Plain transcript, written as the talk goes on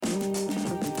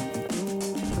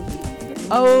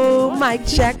Oh, mic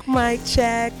check,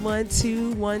 1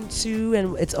 2 1 2,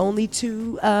 and it's only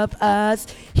two of us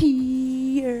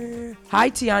here. Hi,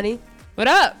 Tiani. What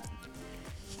up?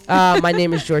 My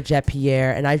name is Georgette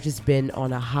Pierre, and I've just been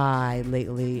on a high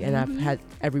lately, and I've had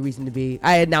every reason to be.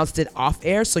 I announced it off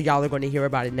air, so y'all are going to hear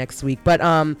about it next week. But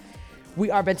we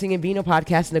are Venting and Vino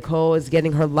podcast. Nicole is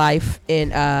getting her life in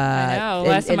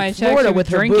last time I checked, Florida with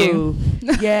drinking. her boo.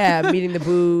 Yeah, meeting the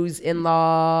boo's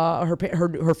in-law,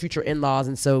 her future in-laws,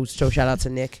 and so shout out to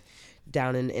Nick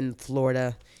down in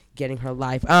Florida getting her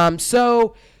life.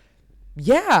 So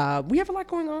yeah, we have a lot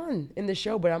going on in the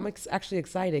show, but I'm actually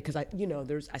excited because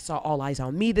I saw All Eyes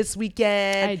on Me this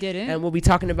weekend. I didn't, and we'll be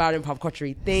talking about it in pop culture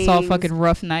things. Saw a fucking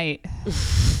rough night.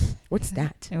 What's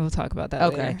that? And we'll talk about that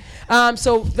Okay. later.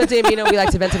 So Venting and Vino, we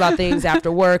like to vent about things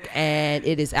after work, and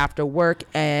it is after work,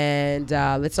 and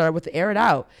let's start with the air it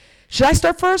out. Should I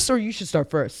start first, or you should start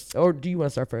first, or do you want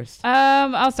to start first?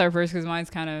 I'll start first because mine's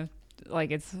kind of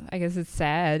like I guess it's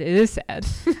sad. It is sad.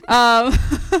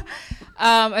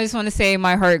 I just want to say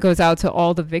my heart goes out to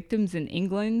all the victims in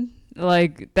England.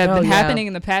 Like that's been happening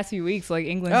in the past few weeks. Like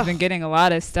England's been getting a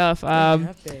lot of stuff.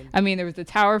 I mean, there was the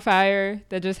tower fire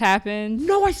that just happened.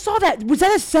 No, I saw that. Was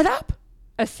that a setup?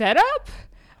 A setup?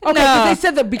 Okay, no. They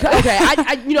said that because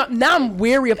I now I'm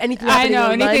wary of anything happening. I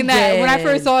know in anything London. that when I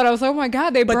first saw it, I was like, oh my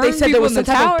god, they burned But they said there was some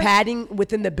the type tower. of padding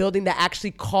within the building that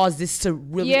actually caused this to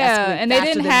really escalate. And they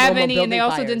didn't have any, and they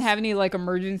also fires. didn't have any like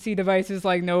emergency devices,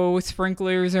 like no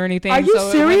sprinklers or anything. Are you so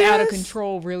serious? It went out of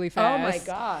control really fast. Oh my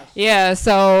gosh. Yeah.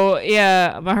 So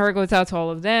yeah, my heart goes out to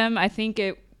all of them. I think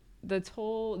the death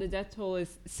toll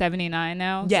is 79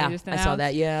 now. Yeah, I saw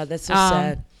that. Yeah, that's so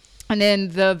sad. And then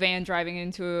the van driving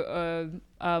into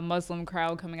a Muslim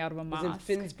crowd coming out of a mosque. It was in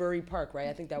Finsbury Park, right?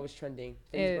 I think that was trending.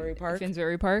 Finsbury Park?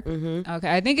 Finsbury Park? Mm-hmm.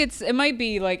 Okay. I think it might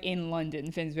be like in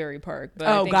London, Finsbury Park.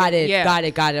 But got it.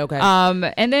 Okay.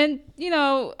 And then,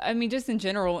 I mean, just in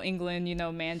general, England,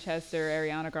 Manchester,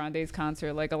 Ariana Grande's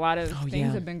concert, like a lot of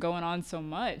things have been going on so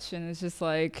much. And it's just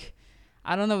like,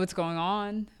 I don't know what's going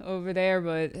on over there,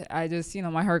 but I just,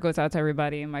 my heart goes out to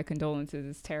everybody and my condolences.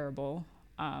 It's terrible.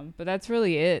 But that's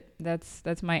really it.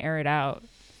 That's my air it out.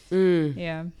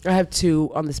 Yeah. I have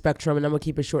two on the spectrum, and I'm gonna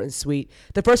keep it short and sweet.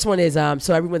 The first one is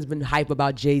so everyone's been hype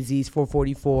about Jay-Z's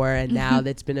 444, and now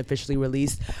that's been officially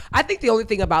released. I think the only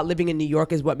thing about living in New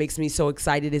York is what makes me so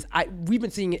excited is we've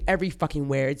been seeing it every fucking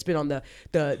where. It's been on the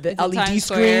LED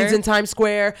screens in Times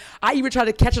Square. I even tried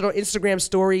to catch it on Instagram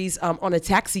stories on a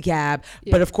taxi cab,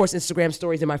 but of course Instagram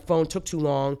stories in my phone took too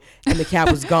long, and the cab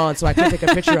was gone, so I couldn't take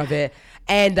a picture of it.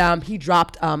 And he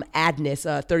dropped Adness,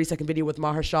 a 30-second video with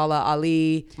Mahershala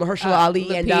Ali,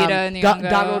 Lupita and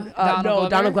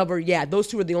Donald Glover. Yeah, those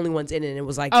two were the only ones in it. And it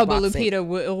was like, but Lupita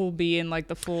will be in like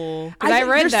the full. I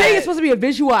read they're that. saying it's supposed to be a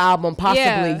visual album,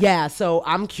 possibly. Yeah. So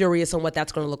I'm curious on what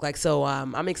that's going to look like. So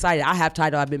I'm excited. I have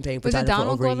Tidal. I've been paying for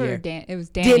Tidal for over a year. It was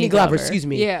Danny Glover. Excuse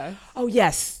me. Yeah. Oh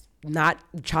yes. Not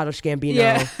Childish Gambino.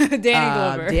 Yeah, Danny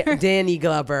Glover. Danny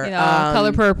Glover.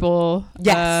 Color Purple.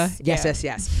 Yes.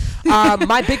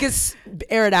 My biggest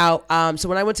air it out. So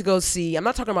when I went to go see, I'm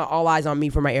not talking about All Eyes on Me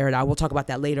for my air it out. We'll talk about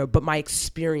that later. But my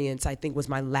experience, I think, was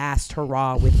my last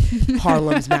hurrah with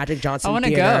Harlem's Magic Johnson I want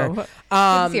to go.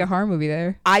 I see a horror movie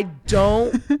there. I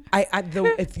don't.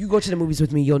 If you go to the movies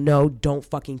with me, you'll know. Don't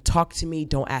fucking talk to me.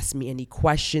 Don't ask me any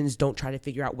questions. Don't try to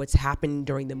figure out what's happening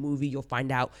during the movie. You'll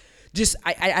find out. Just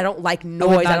I don't like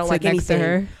noise. I don't like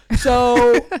anything.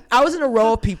 So I was in a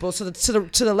row of people. So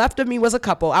to the left of me was a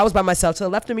couple. I was by myself. To the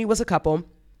left of me was a couple,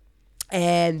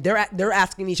 and they're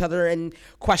asking each other and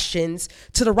questions.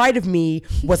 To the right of me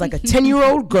was like a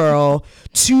 10-year-old girl,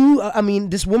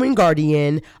 this woman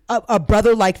guardian, a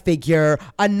brother-like figure,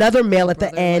 another male at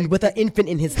the end with an infant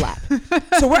in his lap.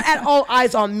 So we're at All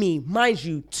Eyes on Me, mind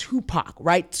you, Tupac,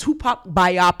 right? Tupac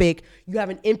biopic. You have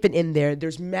an infant in there.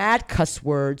 There's mad cuss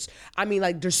words. I mean,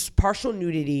 like there's partial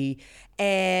nudity,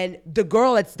 and the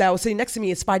girl that was sitting next to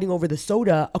me is fighting over the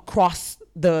soda across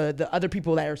the other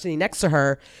people that are sitting next to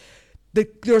her.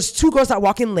 There's two girls that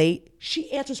walk in late.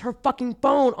 She answers her fucking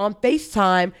phone on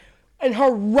FaceTime in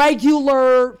her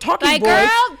regular talking voice.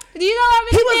 Girl, do you know what I'm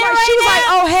She was like,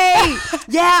 oh, hey.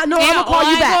 Yeah, no, I'm going to call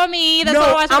you back.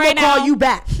 I'm going to call you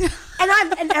back.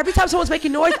 And every time someone's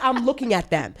making noise, I'm looking at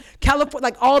them. California,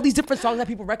 like all these different songs that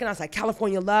people recognize, like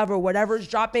California Love or whatever is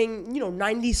dropping,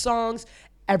 90s songs.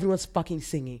 Everyone's fucking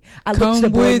singing. I looked to the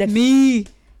boy with me.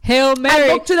 Hail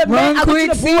Mary. I look to the man, I quick,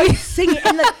 look to the boy singing,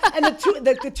 and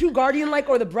the two guardian, like,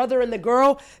 or the brother and the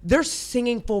girl, they're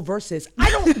singing full verses.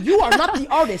 You are not the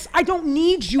artist. I don't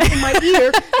need you in my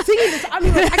ear singing this. I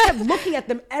mean, like, I kept looking at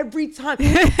them every time.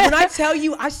 When I tell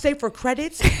you, I say for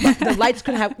credits, the lights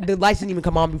didn't even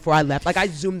come on before I left. Like, I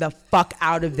zoomed the fuck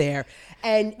out of there.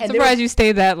 And surprised you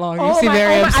stayed that long. You seem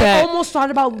very upset. I almost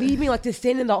thought about leaving, like, to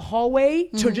stand in the hallway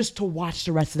to watch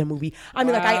the rest of the movie. I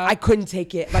mean, like, I couldn't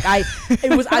take it. Like,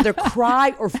 it was either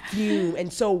cry or fume.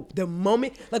 And so the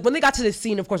moment, like, when they got to the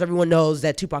scene, of course, everyone knows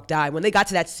that Tupac died. When they got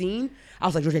to that scene, I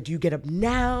was like, Georgette, do you get up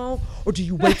now or do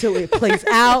you wait till it plays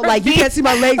out? Like, you can't see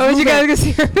my legs moving. You gotta go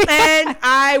see her. And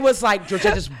I was like,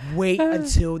 Georgette, just wait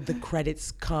until the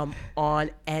credits come on.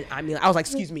 And I mean, I was like,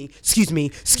 excuse me,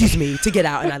 to get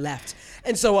out. And I left.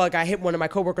 And so, like, I hit one of my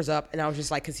coworkers up, and I was just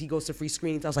like, because he goes to free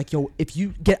screenings, I was like, yo, if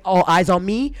you get all eyes on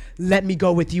me, let me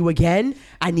go with you again.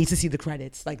 I need to see the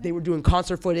credits. Like, they were doing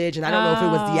concert footage, and I don't know if it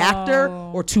was the actor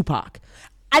or Tupac.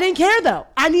 I didn't care, though.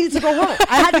 I needed to go home.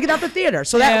 I had to get out the theater.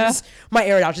 So that was my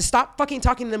air out. Just stop fucking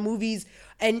talking to the movies.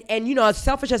 And you know, as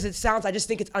selfish as it sounds, I just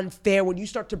think it's unfair when you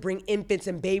start to bring infants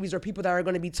and babies or people that are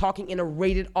going to be talking in a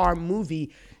rated R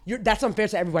movie. That's unfair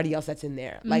to everybody else that's in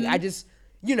there. Like, I just...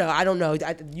 You know, I don't know.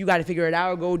 You got to figure it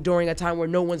out or go during a time where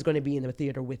no one's going to be in the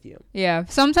theater with you. Yeah.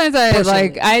 Sometimes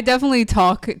I definitely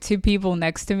talk to people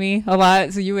next to me a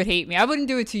lot, so you would hate me. I wouldn't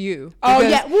do it to you. Oh,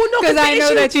 yeah. Well, no, because I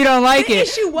know that you don't like it. The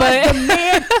issue was the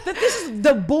man, this is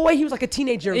the boy, he was like a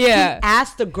teenager. Yeah. He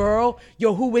asked the girl,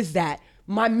 yo, who is that?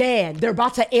 My man, they're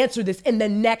about to answer this in the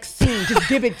next scene. Just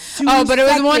give it 2 seconds. Oh, but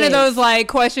it was one of those, like,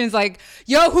 questions like,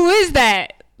 yo, who is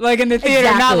that? Like, in the theater,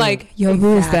 not like, yo,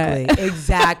 who is that?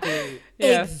 Exactly.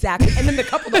 Yeah. Exactly. And then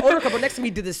the older couple next to me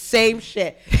did the same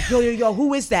shit. Yo,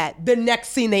 who is that? The next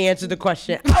scene they answered the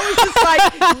question. I was just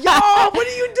like, yo, what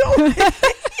are you doing?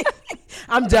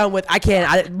 I'm done with, I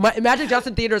can't. Magic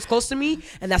Johnson Theater is close to me,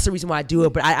 and that's the reason why I do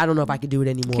it, but I don't know if I can do it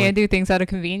anymore. Can't do things out of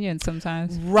convenience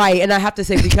sometimes. Right, and I have to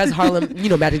say, because Harlem,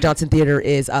 Magic Johnson Theater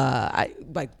is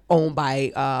like owned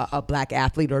by a black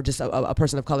athlete or just a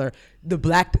person of color, the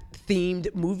black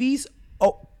themed movies,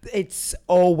 it's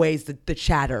always the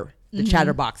chatter. The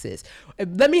chatter boxes.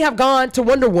 Let me have gone to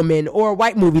Wonder Woman or a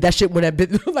white movie. That shit would have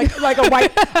been like a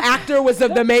white actor was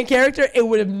the main character. It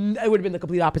would have been the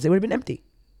complete opposite. It would have been empty.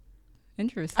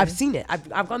 Interesting. I've seen it.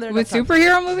 I've gone there with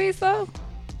superhero movies though.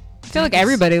 I feel like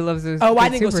everybody loves those. Oh, I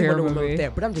didn't go see Wonder Woman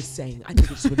there, but I'm just saying. I think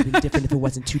it just would have been different if it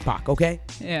wasn't Tupac. Okay.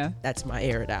 Yeah. That's my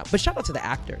air it out. But shout out to the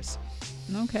actors.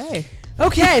 Okay.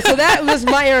 So that was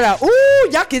my air out. Ooh,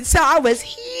 y'all can tell I was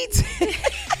heat.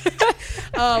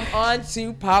 On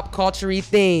to pop culture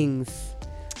things.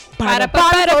 Yeah.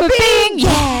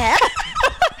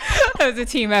 That was a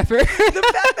team effort.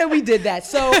 The fact that we did that.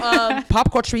 So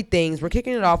pop culture things. We're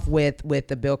kicking it off with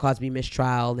the Bill Cosby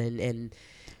mistrial and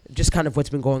just kind of what's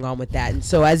been going on with that. And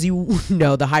so, as you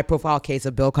know, the high profile case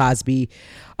of Bill Cosby,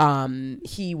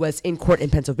 he was in court in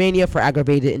Pennsylvania for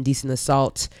aggravated indecent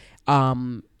assault.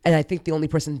 And I think the only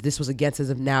person this was against as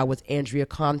of now was Andrea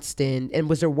Constant. And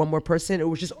was there one more person? It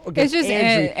was just against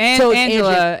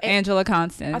Andrea. Angela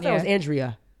Constant. I thought it was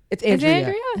Andrea. It's Andrea.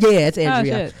 Andrea? Yeah, it's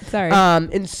Andrea. Oh, shit. Sorry.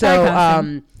 And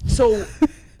so, so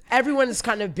everyone has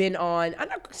kind of been on, I'm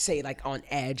not going to say like on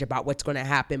edge about what's going to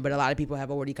happen, but a lot of people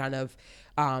have already kind of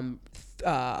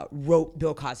wrote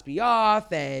Bill Cosby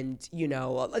off, and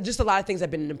just a lot of things have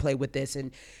been in play with this.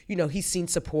 And he's seen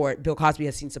support. Bill Cosby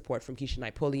has seen support from Keisha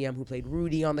Knight Pulliam, who played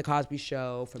Rudy on the Cosby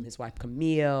Show, from his wife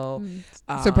Camille.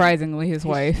 Surprisingly, his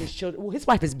wife. His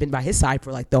wife has been by his side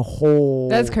for like the whole.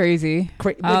 That's crazy.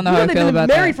 I don't know how I feel about that. They've been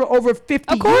married for over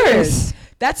 50 years.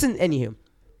 That's an anywho.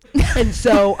 And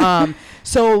so,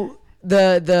 so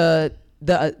the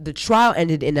trial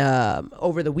ended in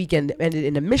over the weekend ended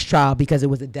in a mistrial because it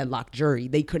was a deadlocked jury.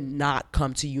 They could not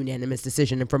come to unanimous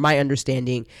decision. And from my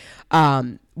understanding,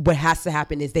 what has to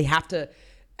happen is they have to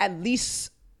at least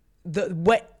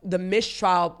what the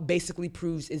mistrial basically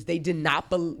proves is they did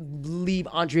not believe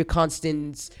Andrea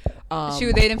Constant's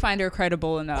they didn't find her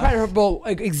credible enough. Credible,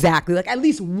 exactly. Like at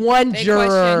least one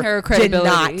juror her did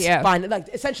not find it. Like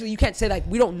essentially, you can't say like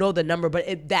we don't know the number, but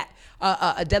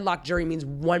a deadlocked jury means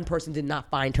one person did not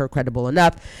find her credible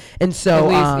enough, and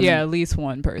so at least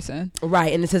one person.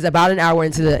 Right, and it says about an hour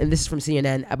into and this is from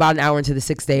CNN. About an hour into the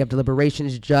sixth day of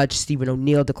deliberations, Judge Stephen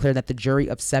O'Neill declared that the jury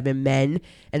of 7 men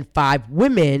and 5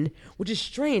 women, which is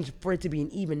strange for it to be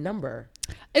an even number.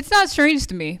 It's not strange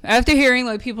to me. After hearing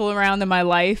like people around in my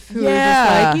life who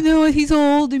are just like, he's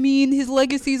old. I mean, his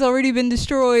legacy's already been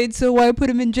destroyed, so why put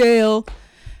him in jail?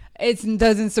 It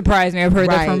doesn't surprise me. I've heard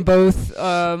that from both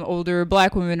older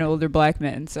black women and older black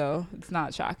men, so it's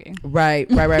not shocking.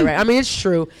 Right. I mean, it's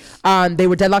true. They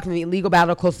were deadlocked in the legal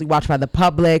battle, closely watched by the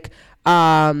public.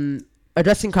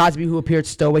 Addressing Cosby, who appeared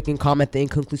stoic and calm at the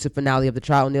inconclusive finale of the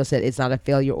trial, O'Neill said it's not a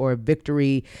failure or a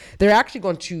victory. They're actually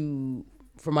going to,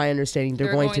 from my understanding,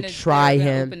 they're going to try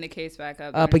him. Open the case back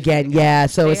up again. Yeah.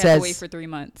 So it says to wait for 3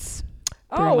 months.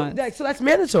 So that's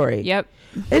mandatory. Yep.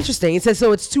 Interesting. It says,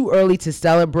 so it's too early to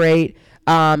celebrate.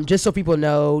 Just so people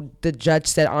know, the judge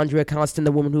said Andrea Constand,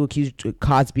 the woman who accused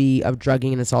Cosby of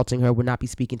drugging and assaulting her, would not be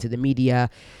speaking to the media.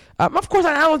 Of course,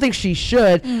 I don't think she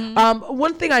should. Mm-hmm.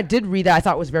 One thing I did read that I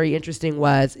thought was very interesting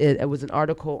was it was an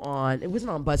article on, it wasn't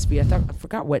on BuzzFeed. I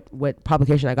forgot what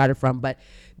publication I got it from, but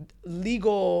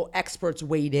legal experts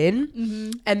weighed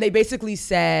in, and they basically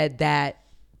said that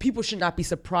people should not be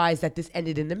surprised that this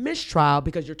ended in a mistrial,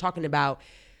 because you're talking about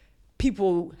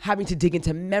people having to dig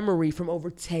into memory from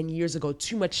over 10 years ago.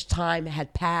 Too much time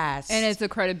had passed. And it's a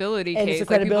credibility case. It's a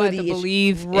credibility people have to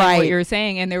believe in what you're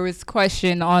saying. And there was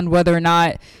question on whether or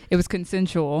not it was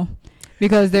consensual,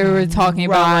 because they were talking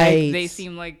about like they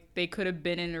seemed like they could have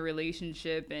been in a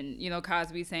relationship. And, you know,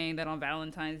 Cosby saying that on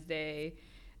Valentine's Day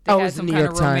they had some kind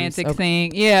of romantic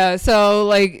thing. Yeah. So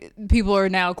like people are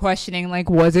now questioning, like,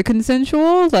 was it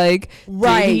consensual? Like,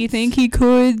 did he think he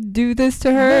could do this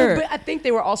to her? But I think they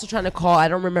were also trying to call, I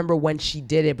don't remember when she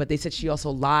did it, but they said she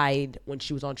also lied when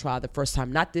she was on trial the first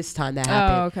time, not this time that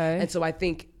happened. Oh, okay. And so I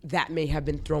think that may have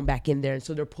been thrown back in there. And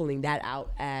so they're pulling that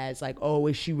out as like, oh,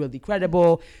 is she really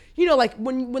credible? You know, like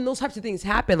when those types of things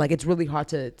happen, like it's really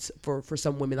hard for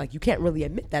some women, like you can't really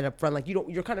admit that up front. Like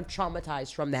you're kind of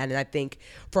traumatized from that. And I think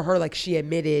for her, like she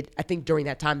admitted, I think during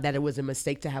that time, that it was a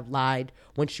mistake to have lied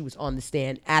when she was on the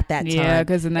stand at that time. Yeah,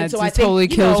 because then that just totally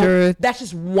kills her. That's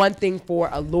just one thing for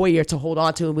a lawyer to hold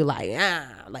on to and be like,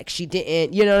 like she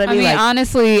didn't, you know what I mean? I mean, like,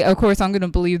 honestly, of course, I'm going to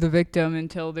believe the victim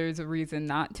until there's a reason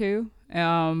not to.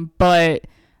 But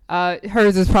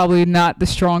hers is probably not the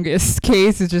strongest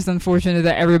case. It's just unfortunate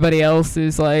that everybody else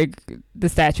is like the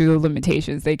statute of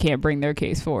limitations. They can't bring their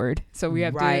case forward. So we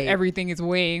have to, everything is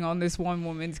weighing on this one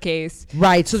woman's case.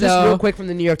 Right. So just real quick from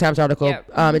the New York Times article,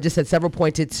 it just said several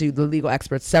pointed to the legal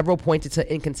experts. Several pointed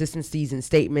to inconsistencies in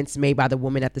statements made by the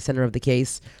woman at the center of the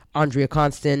case, Andrea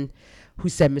Constand, who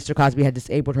said Mr. Cosby had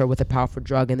disabled her with a powerful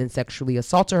drug and then sexually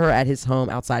assaulted her at his home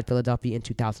outside Philadelphia in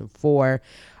 2004.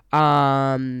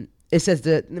 It says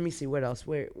let me see what else.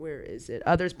 Where is it?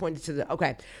 Others pointed to the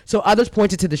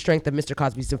strength of Mr.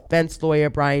 Cosby's defense lawyer,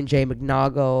 Brian J.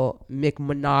 McMonagle,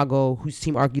 whose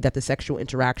team argued that the sexual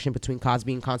interaction between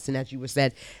Cosby and Constand, as you were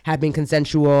said, had been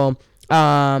consensual.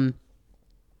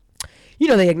 You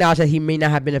know, they acknowledged that he may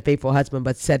not have been a faithful husband,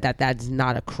 but said that that's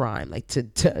not a crime. Like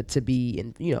to be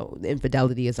in, you know,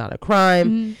 infidelity is not a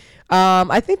crime.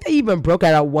 I think they even broke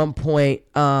out at one point,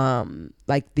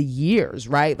 like the years,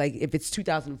 right? Like if it's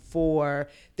 2004,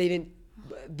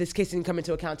 this case didn't come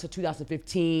into account until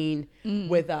 2015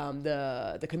 with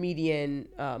the comedian,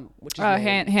 which is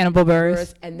Hannibal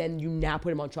Buress, and then you now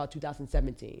put him on trial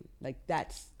 2017. Like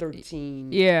that's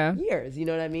 13 years. You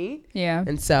know what I mean? Yeah.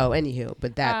 And so, anywho,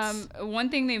 but that's one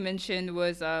thing they mentioned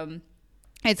was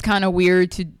it's kind of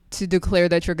weird to declare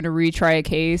that you're going to retry a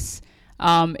case.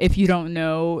 If you don't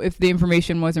know, if the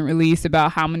information wasn't released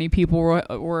about how many people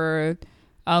were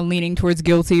leaning towards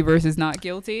guilty versus not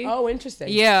guilty. Oh, interesting.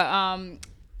 Yeah.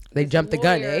 They jumped the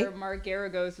gun, eh? Mark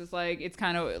Garagos was like, it's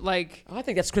kind of like... I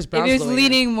think that's Chris Brown's lawyer. It is lawyer.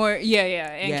 leaning more...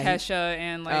 Yeah. And Kesha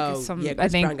and like I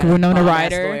think Brown Winona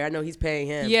Ryder. I know he's paying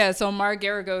him. Yeah, so Mark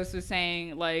Garagos was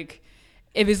saying like...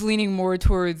 If it's leaning more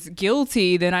towards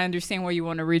guilty, then I understand why you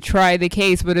want to retry the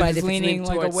case. But if it's leaning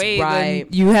like away, then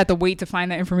you have to wait to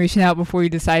find that information out before you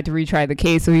decide to retry the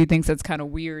case. So he thinks that's kind of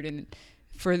weird. And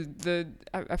for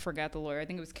I forgot the lawyer. I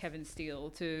think it was Kevin Steele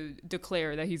to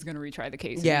declare that he's going to retry the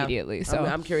case immediately. So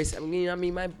I'm curious. I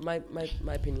mean,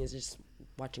 my opinion is just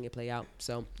watching it play out.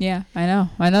 So yeah, I know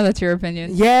that's your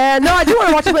opinion. Yeah, no, I do want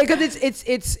to watch it play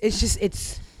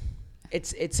because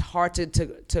it's hard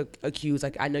to accuse.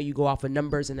 Like I know you go off of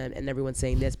numbers and everyone's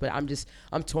saying this, but I'm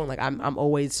torn. Like I'm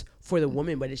always for the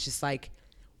woman, but it's just like,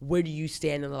 where do you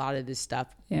stand in a lot of this stuff?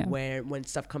 Yeah. When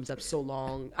stuff comes up so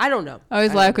long, I don't know. I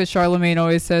always laugh because Charlemagne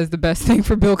always says the best thing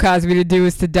for Bill Cosby to do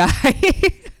is to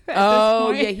die. Oh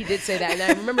yeah, he did say that, and I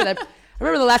remember that. I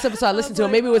remember the last episode I listened to,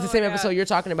 maybe it was the same episode you're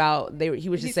talking about. He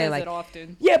was just saying like,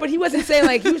 often. Yeah, but he wasn't saying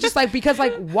like, he was just like, because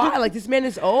like, why? Like this man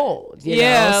is old. You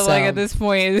know? Like at this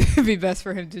point, it'd be best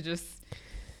for him to just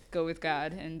go with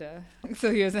God, and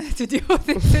so he doesn't have to deal with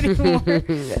this anymore.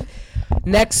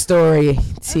 Next story,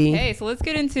 T. Okay, so let's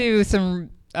get into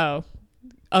some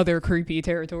other creepy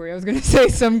territory. I was gonna say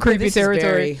some creepy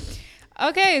territory.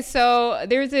 Okay, so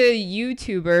there's a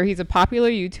YouTuber. He's a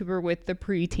popular YouTuber with the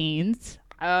preteens.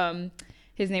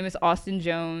 His name is Austin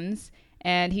Jones,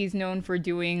 and he's known for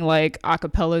doing like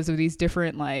acapellas of these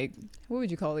different like, what would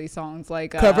you call these songs?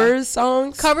 Like cover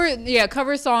songs?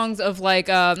 Cover songs of like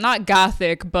not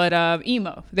gothic, but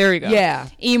emo. There you go. Yeah.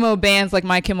 Emo bands like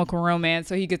My Chemical Romance.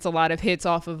 So he gets a lot of hits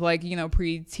off of like, you know,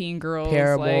 preteen girls,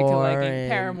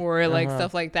 Paramore, like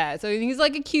stuff like that. So he's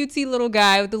like a cutesy little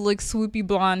guy with the like swoopy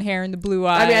blonde hair and the blue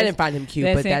eyes. I mean, I didn't find him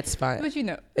cute, but that's fine. But you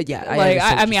know, yeah, like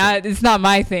I mean, it's not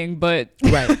my thing, but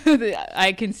right.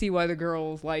 I can see why the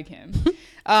girls like him.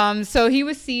 So he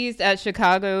was seized at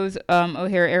Chicago's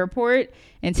O'Hare Airport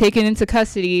and taken into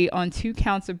custody on 2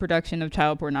 counts of production of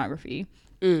child pornography.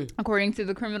 According to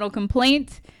the criminal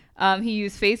complaint, he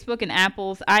used Facebook and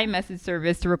Apple's iMessage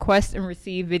service to request and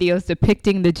receive videos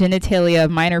depicting the genitalia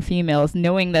of minor females,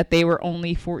 knowing that they were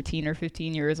only 14 or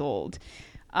 15 years old.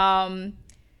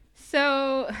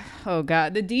 So, oh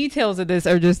God, the details of this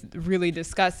are just really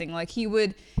disgusting. Like he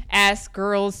would ask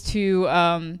girls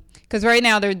to, because right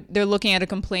now they're looking at a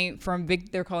complaint from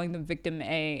they're calling them Victim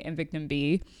A and Victim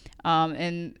B,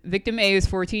 and Victim A is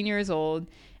 14 years old,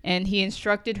 and he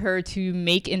instructed her to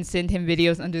make and send him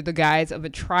videos under the guise of a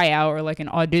tryout or like an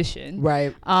audition.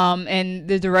 Right. And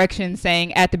the direction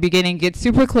saying at the beginning, get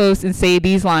super close and say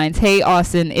these lines. Hey,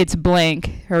 Austin, it's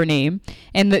blank, her name.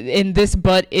 And this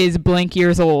butt is blank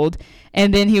years old.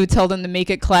 And then he would tell them to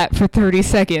make it clap for 30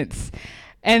 seconds.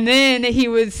 And then he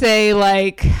would say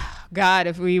like, God,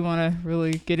 if we want to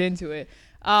really get into it.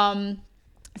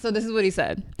 So this is what he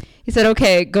said. He said,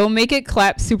 okay, go make it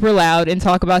clap super loud and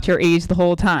talk about your age the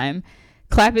whole time.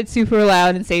 Clap it super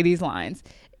loud and say these lines.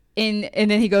 And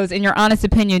then he goes, in your honest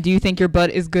opinion, do you think your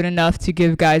butt is good enough to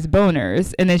give guys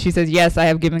boners? And then she says, yes, I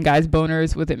have given guys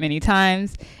boners with it many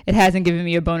times. It hasn't given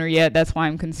me a boner yet. That's why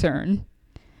I'm concerned.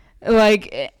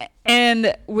 Like,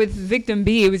 and with Victim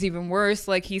B, it was even worse.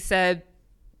 Like he said,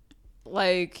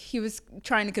 like he was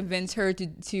trying to convince her to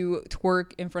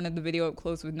twerk in front of the video up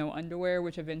close with no underwear,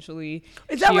 which eventually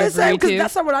is that what it said? Because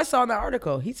that's not what I saw in the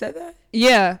article. He said that.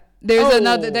 Yeah, there's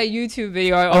another that YouTube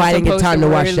video. I didn't get time to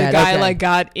watch that. The guy okay. like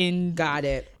got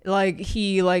it. Like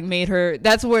he like made her.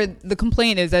 That's where the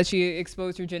complaint is, that she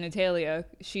exposed her genitalia.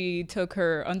 She took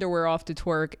her underwear off to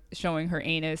twerk, showing her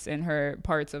anus and her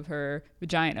parts of her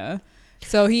vagina.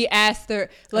 So he asked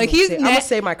her, like, I'm gonna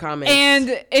say my comments.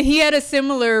 And he had a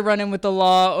similar run-in with the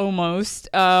law almost,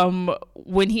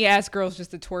 when he asked girls just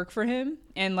to twerk for him,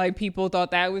 and like people thought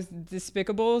that was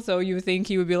despicable. So you would think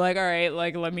he would be like, all right,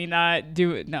 like let me not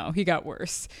do it. No, he got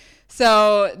worse.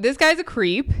 So this guy's a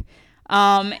creep.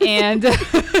 And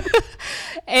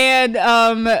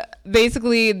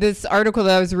basically this article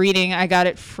that I was reading, I got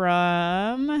it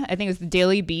from, I think it was the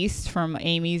Daily Beast, from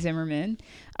Amy Zimmerman.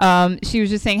 She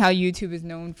was just saying how YouTube is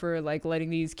known for like letting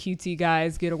these cutesy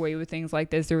guys get away with things like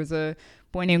this. There was a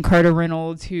boy named Carter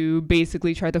Reynolds who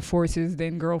basically tried to force his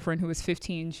then girlfriend, who was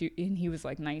 15, and he was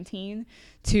like 19,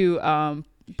 to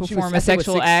perform a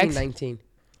sexual act.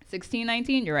 16,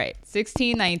 19, you're right.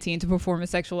 16, 19, to perform a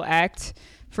sexual act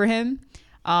for him.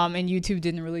 And YouTube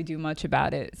didn't really do much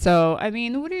about it. So, I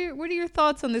mean, what are your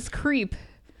thoughts on this creep,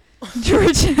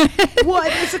 George? Well,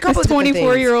 it's a couple of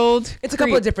 24-year-old. It's a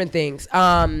couple of different things.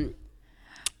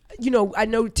 You know, I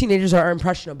know teenagers are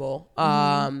impressionable.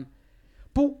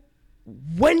 But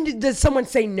when does someone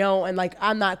say no and like,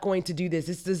 I'm not going to do this?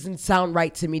 This doesn't sound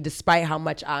right to me, despite how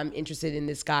much I'm interested in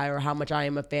this guy or how much I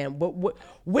am a fan.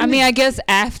 I guess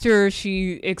after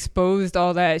she exposed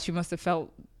all that, she must have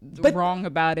felt wrong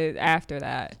about it after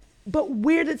that. But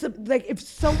where does if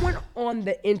someone on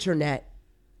the internet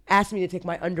asked me to take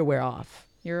my underwear off?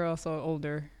 You're also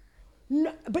older.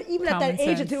 No, but even at that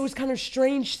age, it was kind of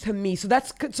strange to me. So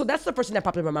that's the first thing that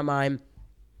popped up in my mind.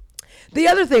 The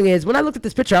other thing is, when I looked at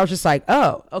this picture, I was just like,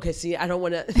 oh, okay, see, I don't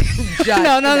want to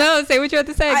judge. No, say what you have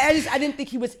to say. I didn't think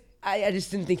he was, I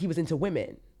just didn't think he was into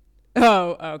women.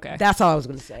 Oh, okay. That's all I was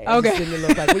going to say. Okay. Just didn't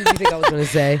look like, what did you think I was going to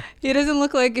say? He doesn't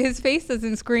look like, his face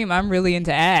doesn't scream, I'm really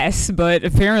into ass, but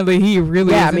apparently he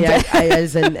really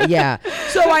is yeah.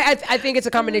 So I think it's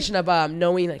a combination of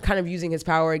knowing, like, kind of using his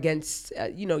power against,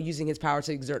 using his power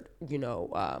to exert,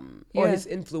 or his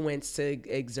influence to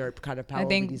exert kind of power. I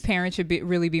think parents should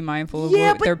really be mindful of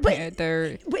what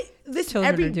their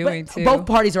children are doing too. Both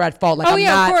parties are at fault. Like,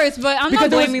 of course, but I'm not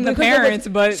blaming the parents,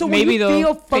 but so maybe they'll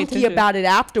feel funky about it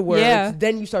afterwards. Yeah.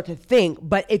 Then you start to think.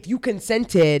 But if you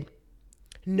consented,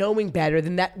 knowing better,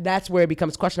 then that's where it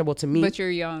becomes questionable to me. But you're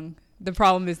young. The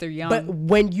problem is they're young. But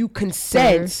when you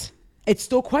consent, it's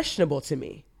still questionable to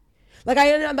me. Like,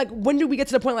 when do we get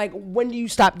to the point? Like, when do you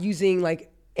stop using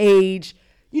like age?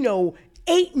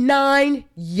 8, 9,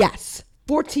 yes.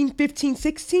 14, 15,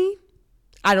 16?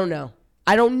 I don't know.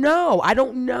 And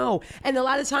a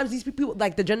lot of times these people,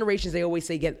 like the generations, they always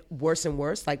say get worse and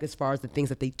worse, like as far as the things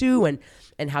that they do and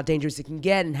how dangerous it can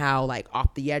get and how like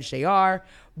off the edge they are.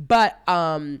 But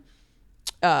I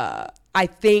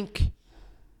think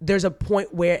there's a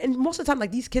point where, and most of the time,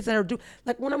 like these kids that are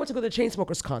like when I went to go to the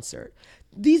Chainsmokers concert,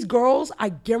 these girls, I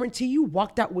guarantee you,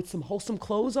 walked out with some wholesome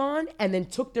clothes on and then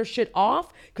took their shit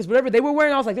off because whatever they were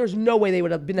wearing, I was like, there's no way they would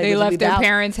have been able to left their out.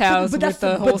 parents' house but with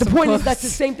the wholesome But the point clothes. is that's the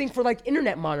same thing for like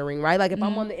internet monitoring, right? Like if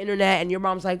I'm on the internet and your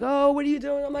mom's like, oh, what are you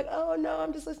doing? I'm like, oh no,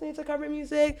 I'm just listening to cover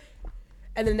music.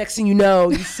 And the next thing you know,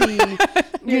 you see,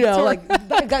 like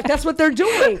that's what they're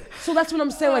doing. So that's what I'm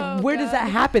saying. Like, where does that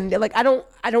happen? Like, I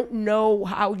don't know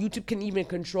how YouTube can even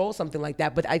control something like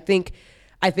that. But I think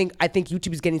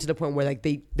YouTube is getting to the point where like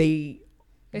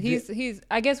he's.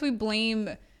 I guess we blame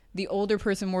the older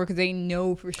person more because they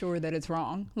know for sure that it's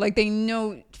wrong. Like they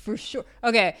know for sure.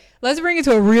 Okay, let's bring it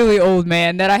to a really old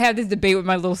man that I have this debate with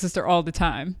my little sister all the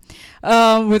time,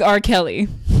 with R. Kelly.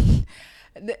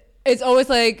 It's always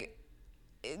like,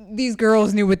 these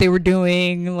girls knew what they were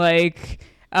doing, like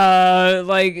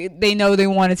they know they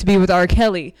wanted to be with R.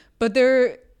 Kelly, but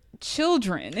they're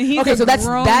children. And he's okay, so that's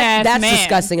man.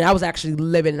 disgusting. I was actually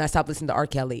living and I stopped listening to R.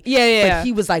 Kelly. Yeah. But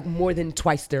he was like more than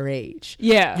twice their age.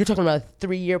 Yeah. You're talking about a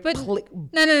 3-year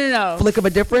no. flick of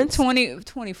a difference?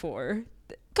 24.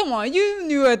 Come on, you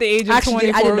knew at the age of actually,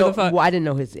 24. I didn't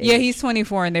know his age. Yeah, he's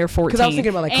 24 and they're 14. Because I was thinking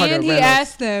about like Carter and he Reynolds.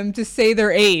 asked them to say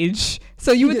their age.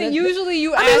 So you would think usually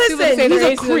you ask people to say their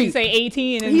age, so you say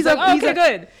 18, and he's like, okay,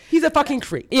 good. He's a fucking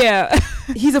creep. Yeah,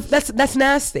 that's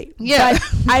nasty. Yeah,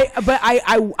 but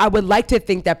I would like to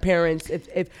think that parents,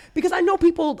 if because I know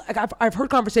people, like I've heard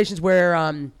conversations where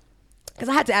because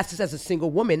I had to ask this as a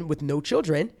single woman with no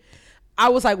children. I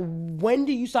was like, when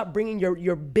do you stop bringing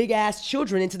your big ass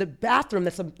children into the bathroom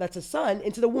that's a son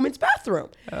into the woman's bathroom?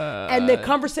 And the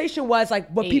conversation was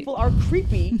like, but people are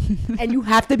creepy and you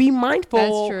have to be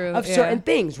mindful of certain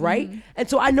things, right? Mm-hmm. And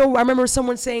so I remember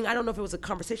someone saying, I don't know if it was a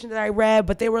conversation that I read,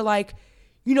 but they were like,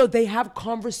 they have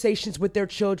conversations with their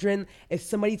children. If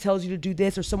somebody tells you to do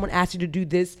this or someone asks you to do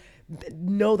this,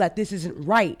 know that this isn't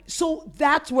right. So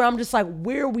that's where I'm just like,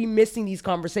 where are we missing these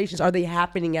conversations? Are they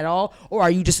happening at all? Or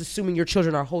are you just assuming your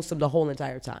children are wholesome the whole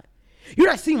entire time? You're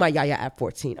not seeing my yaya at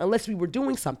 14 unless we were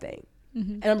doing something.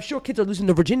 Mm-hmm. And I'm sure kids are losing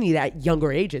their virginity at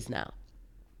younger ages now.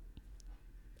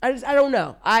 I don't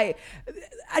know. I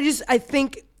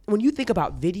think when you think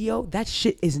about video, that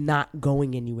shit is not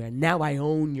going anywhere. Now I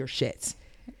own your shit.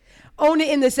 Own it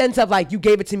in the sense of like, you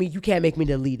gave it to me, you can't make me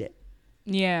delete it.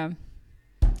 Yeah.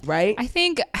 Right? I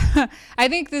think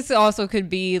this also could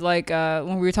be like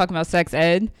when we were talking about sex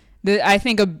ed. I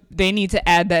think they need to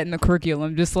add that in the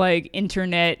curriculum, just like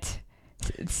internet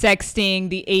sexting,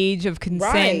 the age of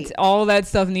consent, right. All that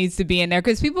stuff needs to be in there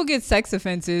because people get sex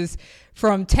offenses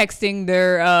from texting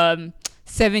their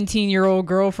 17-year-old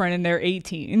girlfriend and they're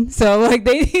 18. So like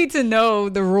they need to know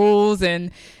the rules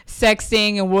and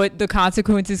sexting and what the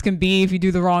consequences can be if you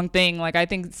do the wrong thing. Like I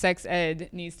think sex ed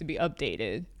needs to be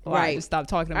updated. Right. To stop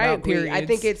talking about periods. I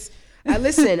think it's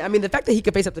listen, I mean the fact that he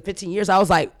could face up to 15 years, I was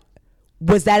like,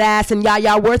 was that ass and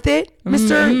yaya worth it? Mr.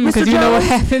 Jones? You know what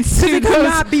happens to it could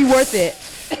not be worth it.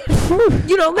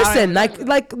 Listen,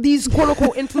 like these quote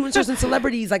unquote influencers and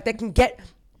celebrities, like that can get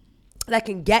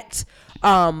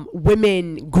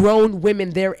women, grown women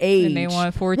their age, and they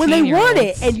want 14 when they want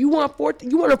it, and you want a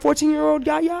 14-year-old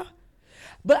yaya.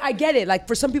 But I get it. Like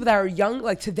for some people that are young,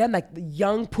 like to them, like the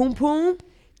young poom poom,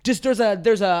 just there's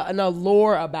an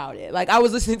allure about it. Like I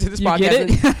was listening to this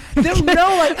podcast.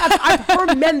 I've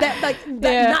heard men that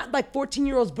not like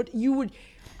 14-year-olds, but you would.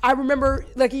 I remember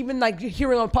like even like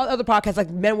hearing on other podcasts,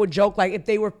 like men would joke like if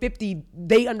they were 50,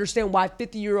 they understand why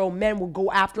 50-year-old men will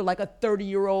go after like a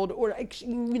 30-year-old or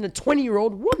even a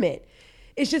 20-year-old woman.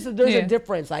 It's just that there's a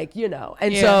difference, like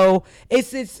and so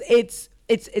it's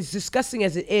disgusting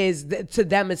as it is. To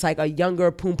them, it's like a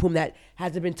younger poom poom that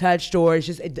hasn't been touched, or it's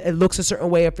just it looks a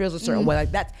certain way, it feels a certain way.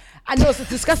 Like that. I know it's as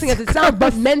disgusting as it sounds,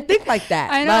 but men think like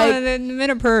that. I know. Like, men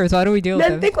are pervs. Why do we deal with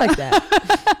them? Men think like that.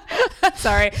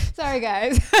 Sorry,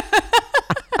 guys.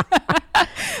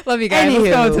 Love you guys. Anywho,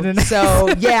 let's go to the next.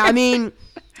 So yeah, I mean,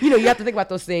 you have to think about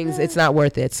those things. It's not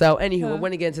worth it. So anywho, we're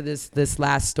going to get into this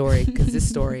last story because this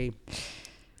story.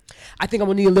 I think I'm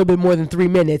gonna need a little bit more than 3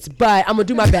 minutes, but I'm gonna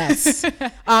do my best. So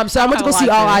I went to go see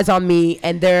All Eyes on Me,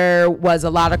 and there was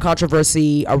a lot of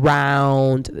controversy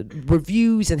around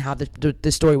reviews and how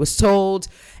the story was told.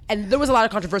 And there was a lot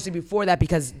of controversy before that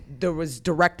because there was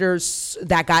directors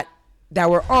that got that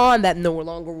were on that no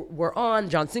longer were on.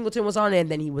 John Singleton was on it, and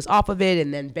then he was off of it,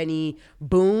 and then Benny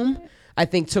Boom, I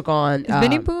think, took on. Is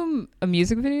Benny Boom a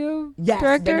music video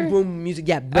director? Benny Boom music.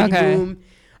 Yeah, Benny Boom.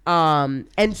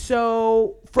 And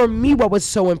so for me, what was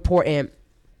so important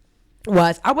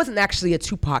was I wasn't actually a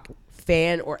Tupac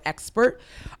fan or expert,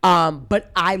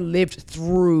 but I lived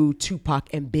through Tupac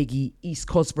and Biggie, East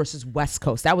Coast versus West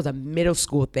Coast. That was a middle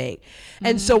school thing.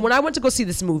 And so when I went to go see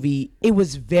this movie, it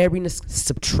was very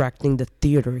subtracting the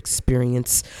theater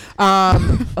experience.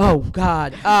 Oh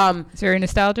God. It's very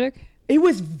nostalgic. It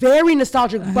was very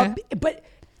nostalgic, but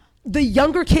the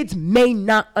younger kids may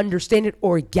not understand it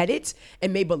or get it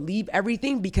and may believe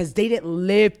everything because they didn't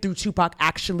live through Tupac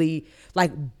actually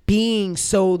like being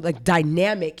so like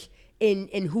dynamic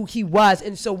in who he was.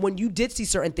 And so when you did see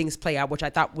certain things play out, which I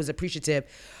thought was appreciative,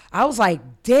 I was like,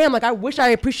 damn, like I wish I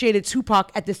appreciated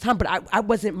Tupac at this time, but I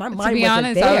wasn't, my mind wasn't there. To be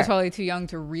honest, I was probably too young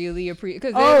to really appreciate,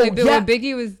 because when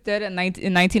Biggie was dead in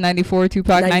 1994,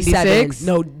 Tupac 96.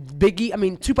 No, Biggie, I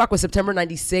mean, Tupac was September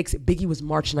 96, Biggie was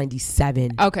March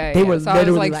 97. Okay. They were so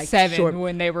literally I was like 7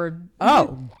 when they were.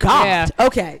 Oh, God. Yeah.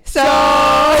 Okay. So.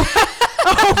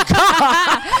 Oh,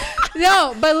 God.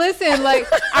 No, but listen, like,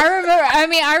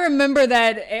 I remember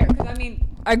that, because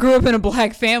I grew up in a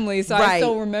black family, so I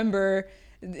still remember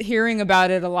hearing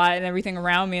about it a lot and everything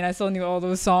around me, and I still knew all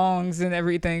those songs and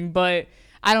everything, but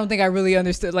I don't think I really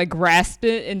understood, like, grasped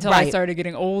it until I started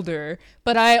getting older.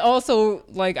 But I also,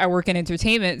 like, I work in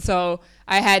entertainment, so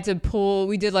I had to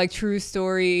we did, like, True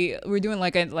Story. We're doing,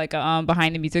 like a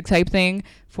behind the music type thing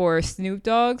for Snoop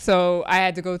Dogg. So I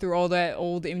had to go through all that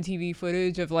old MTV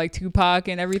footage of, like, Tupac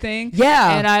and everything.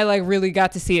 Yeah. And I, like, really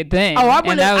got to see it then. Oh,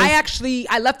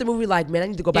 I left the movie like, man, I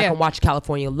need to go back and watch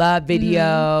California Love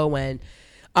video and...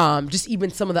 just even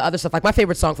some of the other stuff. Like my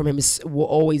favorite song from him will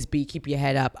always be "Keep Your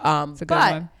Head Up." It's a good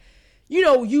one.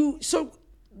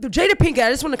 The Jada Pinkett.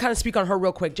 I just want to kind of speak on her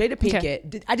real quick. Jada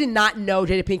Pinkett. I did not know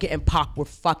Jada Pinkett and Pac were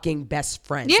fucking best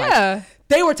friends. Yeah, like,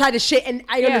 they were tight as shit, and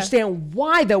I understand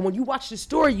why though. When you watch the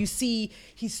story, you see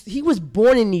he was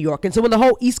born in New York, and so when the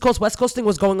whole East Coast West Coast thing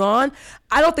was going on,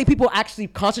 I don't think people actually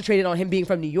concentrated on him being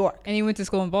from New York. And he went to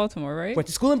school in Baltimore, right? Went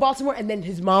to school in Baltimore, and then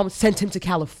his mom sent him to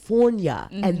California,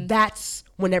 and that's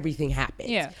when everything happened.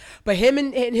 Yeah. But him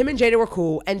and Jada were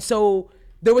cool, and so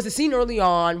there was a scene early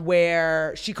on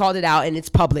where she called it out, and it's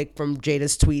public from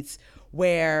Jada's tweets,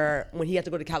 where when he had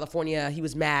to go to California, he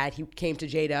was mad. He came to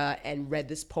Jada and read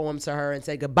this poem to her and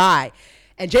said goodbye.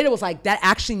 And Jada was like, that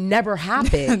actually never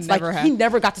happened. He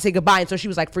never got to say goodbye. And so she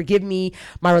was like, forgive me.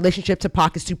 My relationship to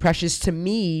Pac is too precious to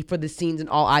me for the scenes and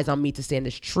all eyes on me to stand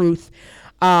as truth.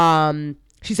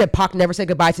 She said, Pac never said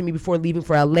goodbye to me before leaving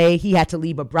for LA. He had to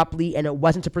leave abruptly, and it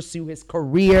wasn't to pursue his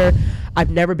career.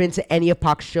 I've never been to any of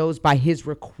Pac's shows by his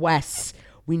requests.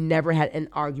 We never had an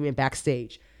argument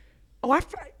backstage. So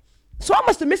I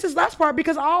must have missed this last part,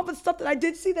 because all the stuff that I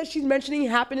did see that she's mentioning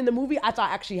happened in the movie, I thought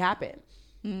actually happened.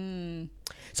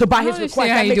 So by his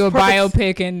request, how you do a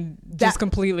biopic and just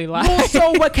completely lie. Well,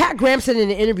 so what Kat Graham said in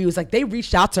the interview was like they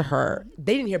reached out to her.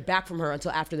 They didn't hear back from her until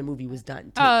after the movie was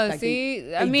done. Oh, like see,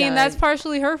 that's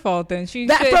partially her fault then.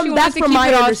 That's from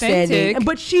my understanding.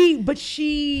 But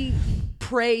she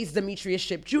praised Demetrius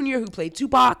Shipp Jr., who played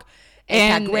Tupac,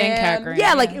 and Kat Graham.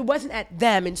 Yeah, like it wasn't at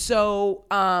them, and so.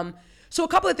 So a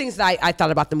couple of things that I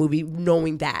thought about the movie,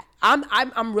 knowing that I'm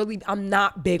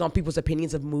not big on people's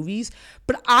opinions of movies,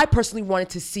 but I personally wanted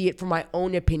to see it for my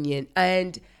own opinion,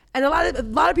 and a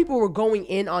lot of people were going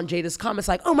in on Jada's comments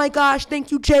like, oh my gosh,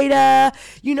 thank you, Jada.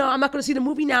 I'm not going to see the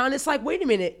movie now. And it's like, wait a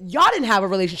minute, y'all didn't have a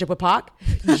relationship with Pac.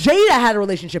 Jada had a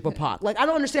relationship with Pac. Like, I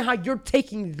don't understand how you're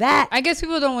taking that. I guess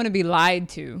people don't want to be lied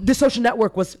to. The Social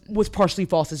Network was partially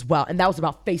false as well, and that was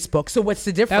about Facebook. So what's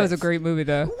the difference? That was a great movie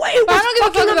though. Wait, it was I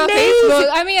don't give a fuck about Facebook.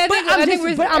 I mean,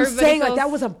 I'm saying like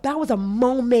that was a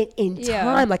moment in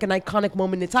time, like an iconic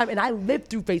moment in time, and I lived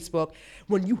through Facebook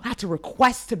when you had to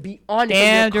request to be on it.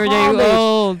 Damn, Georgia, you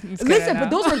old. Listen, but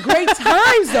those were great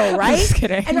times, though, right? Just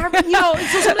kidding. And so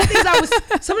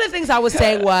some of the things I was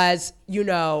saying was, some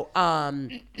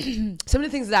of the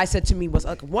things that I said to me was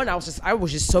like, one, I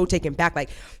was just so taken back.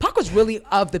 Like, Pac was really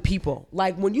of the people.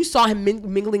 Like, when you saw him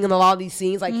mingling in a lot of these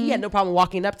scenes, like he had no problem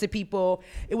walking up to people.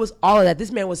 It was all of that.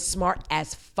 This man was smart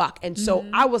as fuck, and so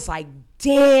I was like,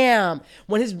 damn.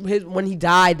 When he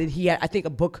died, that he had, I think a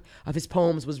book of his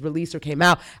poems was released or came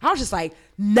out. I was just like,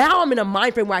 now I'm in a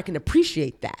mind frame where I can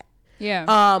appreciate that.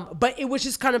 Yeah. But it was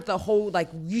just kind of the whole, like,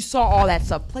 you saw all that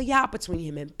stuff play out between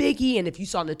him and Biggie. And if you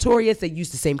saw Notorious, they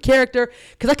used the same character.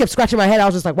 Because I kept scratching my head. I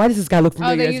was just like, why does this guy look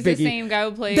familiar? They as used Biggie? the same guy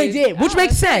who played. They did, which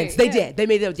makes sense. Great. They did. They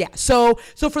made it. Yeah. So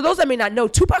for those that may not know,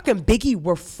 Tupac and Biggie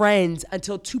were friends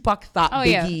until Tupac thought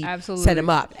Biggie set him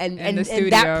up, and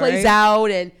that plays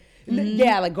out, and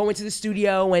like going to the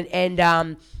studio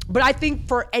and but I think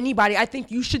for anybody, I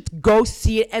think you should go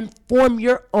see it and form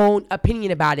your own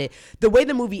opinion about it. The way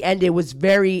the movie ended was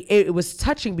it was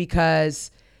touching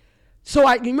because. So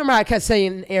you remember I kept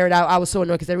saying, Aaron, I was so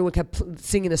annoyed because everyone kept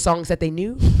singing the songs that they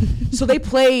knew. So they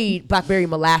played Blackberry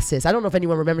Molasses. I don't know if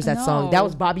anyone remembers that song. That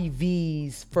was Bobby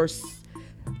V's first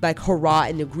like hurrah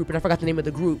in the group, and I forgot the name of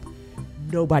the group.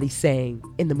 Nobody sang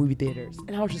in the movie theaters,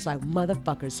 and I was just like,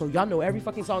 motherfuckers. So y'all know every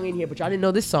fucking song in here, but y'all didn't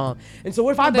know this song. And so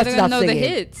what if I busted out singing? They know the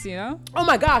hits, you know? Oh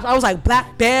my gosh, I was like,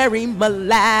 Blackberry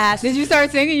Molasses. Did you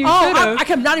start singing? You should have. I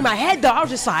kept nodding my head though. I was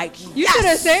just like, you should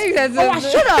have sang that. I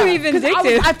should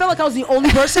have. I felt like I was the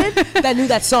only person that knew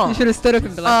that song. You should have stood up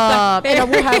and be like,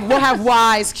 and we'll have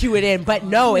Wise cue it in, but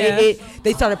no,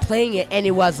 they started playing it, and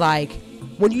it was like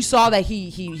when you saw that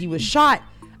he was shot.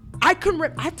 I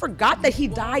forgot that he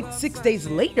died 6 days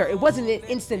later. It wasn't an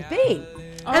instant thing.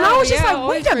 And I was just like,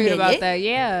 wait a minute. About that,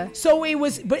 yeah. So it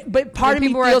was, but part of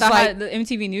me feels like the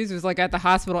MTV News was like at the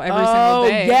hospital every single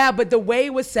day. Oh yeah, but the way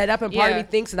it was set up, and part of me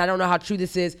thinks, and I don't know how true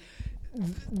this is,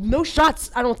 no shots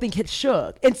I don't think hit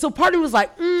Suge, and so part of me was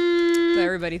like, So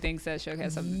everybody thinks that Suge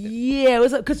has something to do. Yeah, it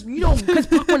was because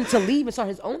Pac wanted to leave and start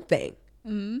his own thing,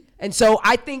 and so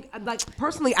I think, like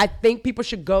personally, I think people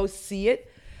should go see it.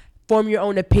 Form your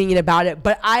own opinion about it,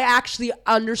 but I actually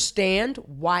understand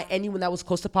why anyone that was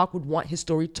close to Pac would want his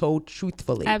story told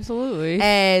truthfully. Absolutely.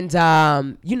 And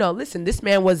listen, this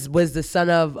man was the son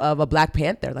of a Black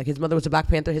Panther. Like his mother was a Black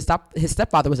Panther, his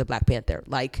stepfather was a Black Panther.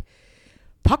 Like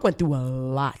Pac went through a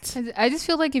lot. I just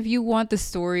feel like if you want the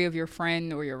story of your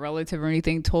friend or your relative or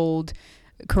anything told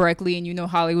correctly, and you know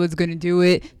Hollywood's gonna do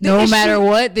it no matter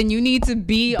what, then you need to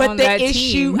be on that team. But the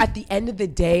issue at the end of the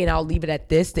day, and I'll leave it at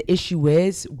this, the issue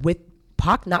is with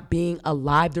Pac not being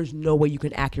alive, there's no way you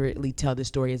can accurately tell the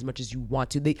story as much as you want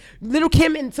to. Little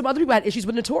Kim and some other people had issues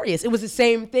with Notorious. It was the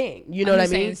same thing. You know what I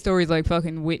mean? Stories like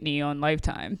fucking Whitney on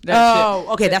Lifetime.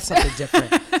 Okay, that's something different.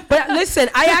 But listen,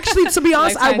 I actually, to be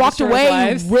honest, I walked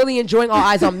away really enjoying All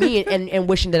Eyes on Me and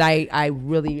wishing that I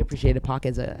really appreciated Pac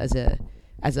as an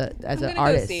artist.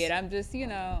 Go see it. I'm just,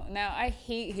 now I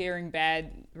hate hearing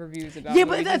bad reviews about. Yeah,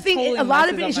 but I think a lot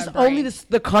of it is just only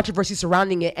the controversy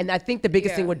surrounding it, and I think the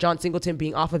biggest thing with John Singleton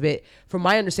being off of it, from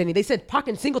my understanding, they said Pac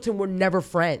and Singleton were never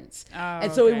friends,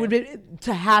 and so it would be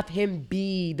to have him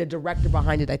be the director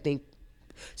behind it. I think.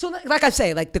 So, like I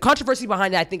say, like the controversy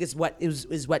behind it, I think is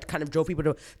what kind of drove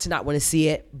people to not want to see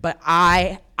it. But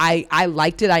I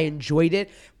liked it. I enjoyed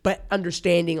it, but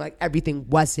understanding like everything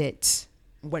wasn't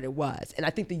what it was, and I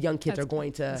think the young kids are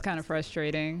going to. It's kind of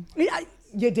frustrating. Yeah,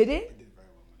 did it?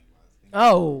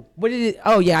 Oh, what did it?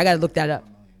 Oh, yeah, I gotta look that up.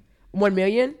 1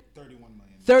 million?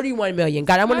 31 million.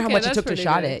 God, I wonder how much it took to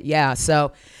shot it. Yeah,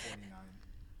 so.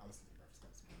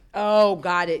 Oh,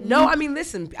 got it. No, I mean,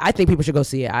 listen, I think people should go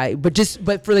see it.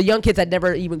 But for the young kids that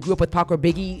never even grew up with Pac or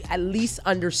Biggie, at least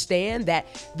understand that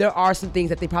there are some things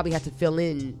that they probably have to fill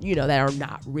in, that are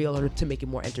not real, or to make it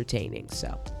more entertaining.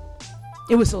 So.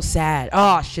 It was so sad.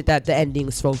 Oh shit, that the ending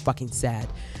was so fucking sad.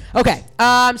 Okay,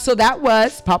 so that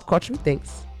was Pop Culture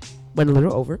Things. Went a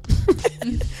little over.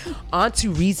 On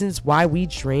to reasons why we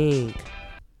drink.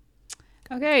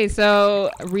 Okay, so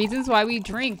reasons why we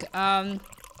drink.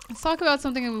 Let's talk about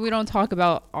something we don't talk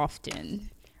about often: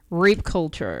 rape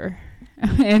culture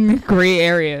in gray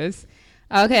areas.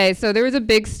 Okay, so there was a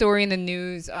big story in the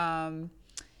news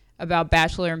about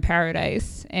Bachelor in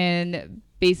Paradise, and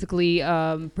basically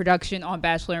production on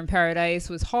Bachelor in Paradise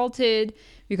was halted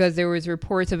because there was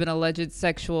reports of an alleged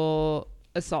sexual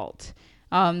assault.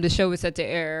 The show was set to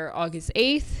air August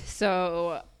 8th.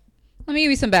 So let me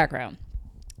give you some background.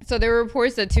 So there were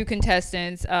reports that two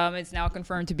contestants, it's now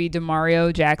confirmed to be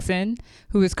Demario Jackson,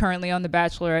 who is currently on The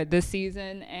Bachelorette this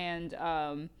season, and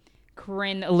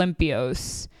Corinne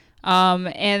Olympios.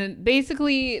 And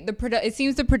basically it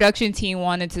seems the production team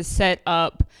wanted to set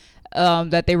up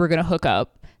that they were going to hook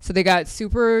up. So they got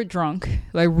super drunk,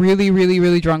 like really, really,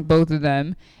 really drunk, both of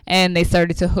them. And they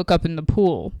started to hook up in the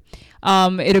pool.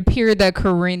 It appeared that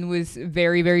Corinne was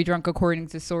very, very drunk, according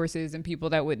to sources and people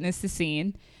that witnessed the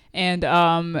scene. And,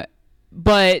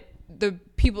 but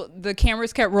the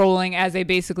cameras kept rolling as they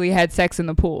basically had sex in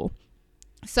the pool.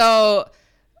 So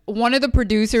one of the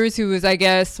producers who was, I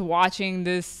guess, watching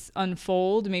this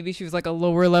unfold, maybe she was like a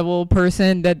lower level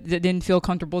person that didn't feel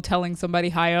comfortable telling somebody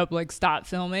high up, like, stop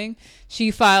filming.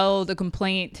 She filed a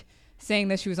complaint saying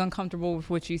that she was uncomfortable with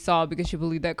what she saw because she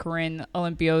believed that Corinne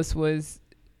Olympios was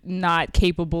not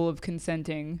capable of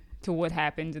consenting to what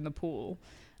happened in the pool.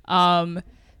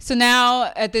 So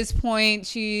now at this point,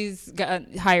 she's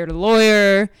hired a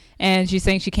lawyer, and she's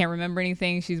saying she can't remember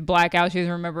anything. She's blackout. She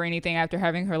doesn't remember anything after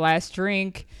having her last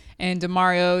drink. And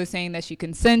DeMario is saying that she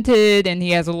consented, and he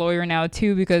has a lawyer now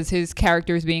too because his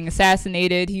character is being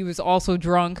assassinated. He was also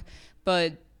drunk,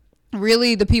 but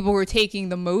really the people who are taking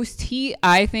the most heat,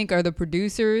 I think, are the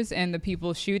producers and the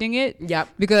people shooting it. Yep.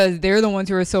 Because they're the ones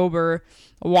who are sober,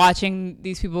 watching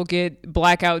these people get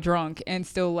blackout drunk and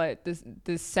still let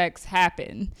this sex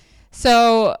happen.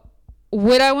 So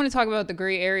what I want to talk about the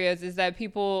gray areas is that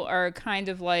people are kind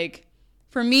of like,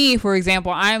 for me, for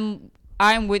example, I'm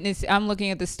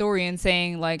looking at the story and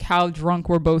saying, like, how drunk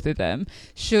were both of them?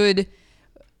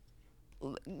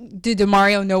 Did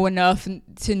DeMario know enough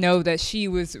to know that she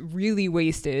was really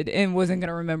wasted and wasn't going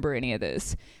to remember any of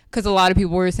this? Because a lot of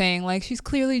people were saying, like, she's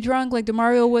clearly drunk. Like,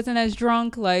 DeMario wasn't as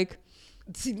drunk. Like,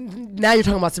 see, now you're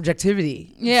talking about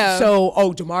subjectivity. Yeah. So,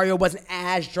 DeMario wasn't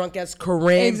as drunk as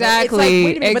Corinne. Exactly. It's like,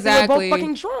 wait a minute, exactly. but they were both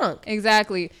fucking drunk.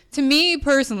 Exactly. To me,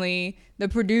 personally, the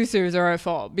producers are at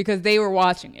fault because they were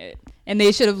watching it. And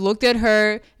they should have looked at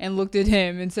her and looked at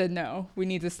him and said, no, we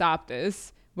need to stop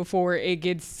this before it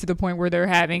gets to the point where they're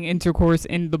having intercourse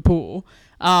in the pool.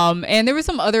 And there were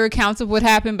some other accounts of what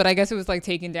happened, but I guess it was like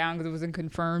taken down because it wasn't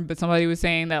confirmed. But somebody was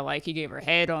saying that, like, he gave her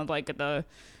head on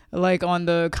on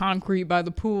the concrete by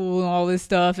the pool and all this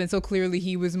stuff. And so clearly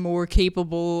he was more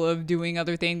capable of doing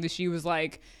other things. That she was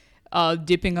like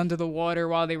dipping under the water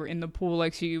while they were in the pool.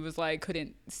 Like, she was like,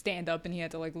 couldn't stand up and he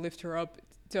had to like lift her up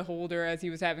to hold her as he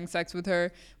was having sex with her.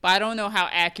 But I don't know how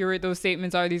accurate those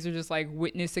statements are. These are just like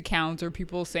witness accounts or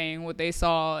people saying what they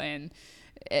saw, and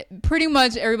pretty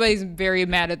much everybody's very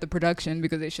mad at the production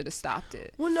because they should have stopped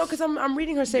it. Well, no, because I'm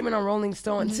reading her statement on Rolling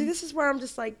Stone. Mm-hmm. See, this is where I'm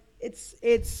just like,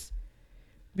 it's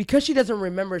because she doesn't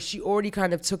remember. She already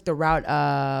kind of took the route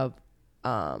of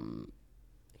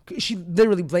she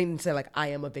literally blatantly said, like,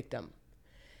 I am a victim,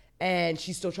 and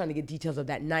she's still trying to get details of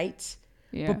that night.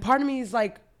 Yeah. But part of me is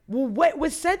like, well, what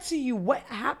was said to you? What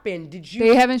happened? Did you?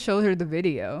 They haven't showed her the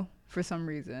video for some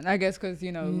reason. I guess because,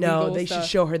 you know, no, they should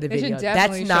show her the video.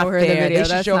 That's not fair. They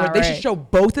should show her. They should show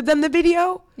both of them the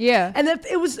video. Yeah. And if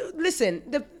it was, listen,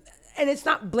 and it's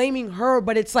not blaming her,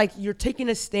 but it's like you're taking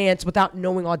a stance without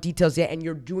knowing all details yet, and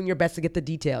you're doing your best to get the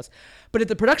details. But if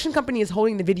the production company is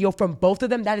holding the video from both of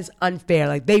them, that is unfair.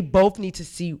 Like, they both need to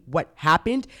see what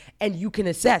happened, and you can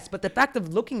assess. But the fact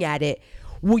of looking at it,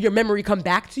 will your memory come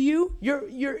back to you? Your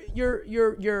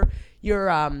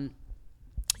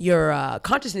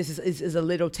consciousness is a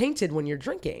little tainted when you're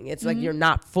drinking. It's like you're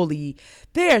not fully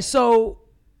there. So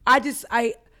I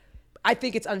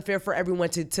think it's unfair for everyone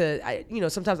to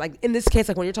sometimes, like in this case,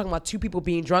 like when you're talking about two people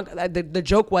being drunk, the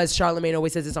joke was, Charlamagne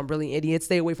always says this on Brilliant Idiots,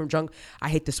 stay away from drunk. I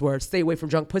hate this word. Stay away from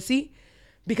drunk pussy.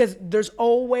 Because there's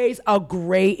always a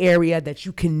gray area that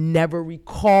you can never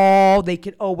recall. They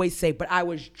can always say, but I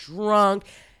was drunk,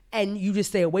 and you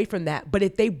just stay away from that. But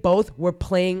if they both were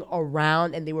playing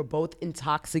around and they were both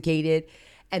intoxicated,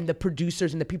 and the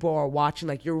producers and the people who are watching,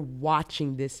 like, you're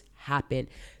watching this happen.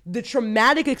 The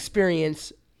traumatic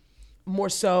experience, more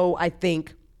so, I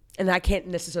think, and I can't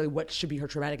necessarily what should be her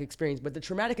traumatic experience, but the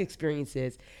traumatic experience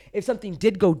is if something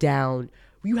did go down,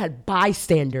 you had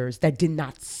bystanders that did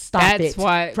not stop it. That's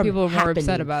why people are more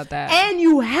upset about that. And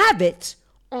you have it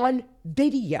on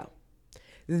video.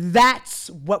 That's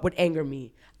what would anger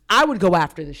me. I would go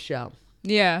after the show.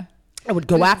 Yeah. I would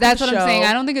go after the show. That's what I'm saying.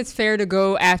 I don't think it's fair to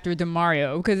go after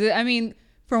DeMario because, I mean,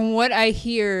 from what I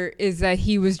hear is that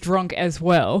he was drunk as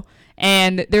well.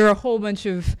 And there are a whole bunch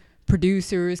of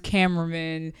producers,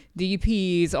 cameramen,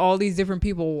 DPs, all these different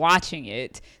people watching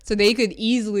it. So they could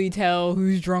easily tell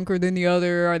who's drunker than the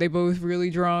other. Are they both really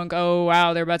drunk? Oh,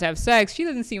 wow, they're about to have sex. She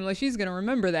doesn't seem like she's going to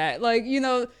remember that. Like, you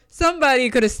know, somebody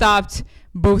could have stopped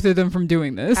both of them from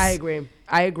doing this. I agree.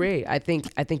 I think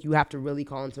you have to really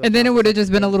call into it. And then it would have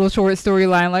just been a little short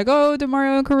storyline like, oh,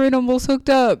 DeMario and Corinne almost hooked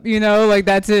up, you know, like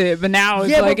that's it. But now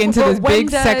it's into this big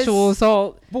sexual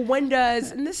assault. But when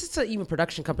does, and this is to even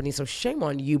production companies, so shame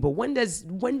on you, but when does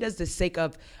the sake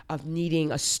of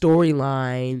needing a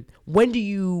storyline, when do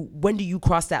you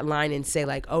cross that line and say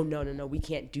like, oh, no, we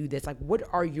can't do this? Like, what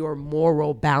are your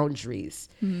moral boundaries?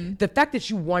 Mm-hmm. The fact that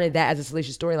you wanted that as a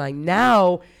salacious storyline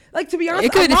now, like, to be honest,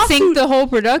 it could sink the whole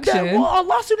production. A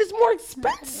lawsuit is more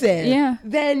expensive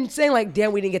than saying like,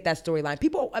 damn, we didn't get that storyline.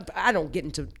 People, I don't get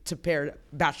into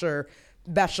basher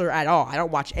Bachelor at all. I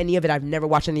don't watch any of it. I've never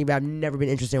watched any of it. I've never been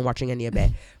interested in watching any of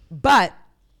it. But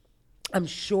I'm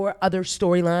sure other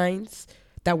storylines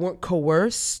that weren't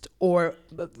coerced or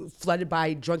flooded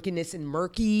by drunkenness and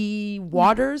murky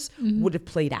waters would have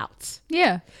played out.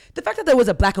 Yeah. The fact that there was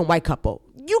a black and white couple,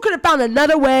 you could have found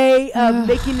another way of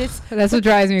making this. That's what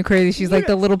drives me crazy. She's like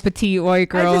the little petite white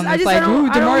girl. I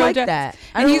don't like that.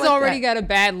 And he's already got a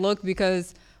bad look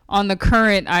because on the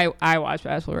current, I watch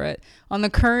Bachelorette. On the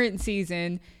current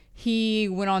season, he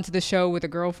went on to the show with a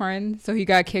girlfriend, so he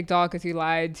got kicked off because he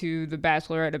lied to the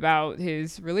Bachelorette about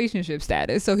his relationship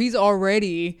status. So he's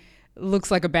already looks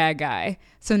like a bad guy.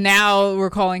 So now we're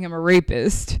calling him a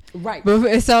rapist. Right.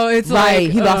 So it's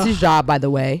like he lost his job, by the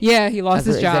way. Yeah, he lost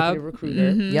his job. Executive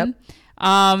recruiter.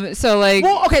 Yep. So like,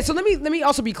 well, okay. So let me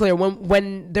also be clear.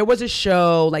 When there was a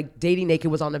show like Dating Naked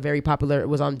was on a very popular. It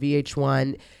was on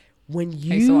VH1. When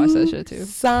you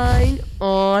sign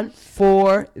on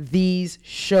for these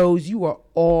shows, you are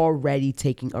already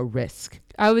taking a risk.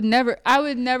 I would never.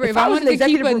 If I wanted to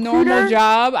keep a normal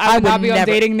job, I would not be on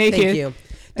Dating Naked. Thank you.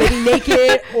 Dating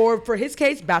Naked, or for his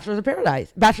case, Bachelor in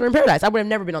Paradise. I would have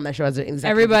never been on that show as an executive.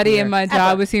 Everybody in my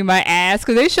job would see my ass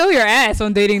because they show your ass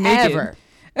on Dating Naked. Ever.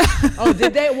 Oh,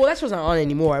 did they? Well, that show's not on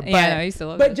anymore. But, yeah, I used to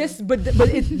love but it's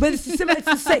similar. It's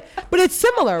the same. But it's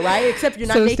similar, right? Except you're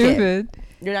not so naked. Stupid.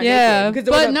 You're not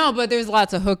naked. But there's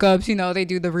lots of hookups. You know, they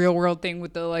do the real world thing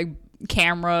with the like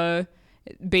camera,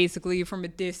 basically from a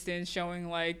distance, showing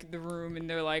like the room, and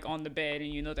they're like on the bed,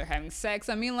 and you know they're having sex.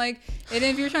 I mean, like, and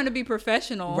if you're trying to be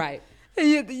professional, right?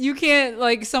 You can't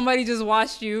like somebody just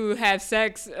watched you have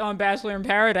sex on Bachelor in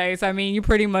Paradise. I mean, you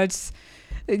pretty much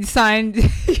signed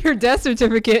your death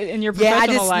certificate in your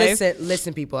professional life.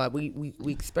 Listen, people. We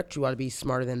expect you all to be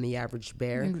smarter than the average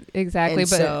bear. Exactly. And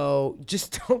but so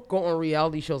just don't go on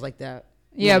reality shows like that.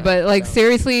 Yeah, but like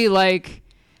seriously, like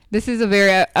this is a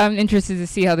very. I'm interested to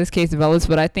see how this case develops,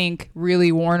 but I think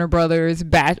really Warner Brothers,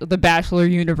 the Bachelor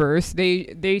universe,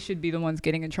 they should be the ones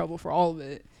getting in trouble for all of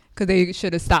it because they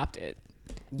should have stopped it.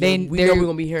 We know we're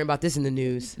gonna be hearing about this in the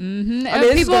news. Mm-hmm. I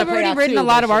mean, people have already written a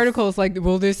lot of articles like,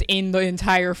 "Will this end the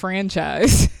entire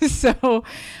franchise?" So,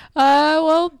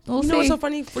 well, we'll see. You know what's so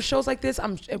funny for shows like this?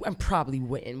 I'm probably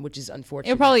wouldn't, which is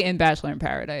unfortunate. It'll probably end Bachelor in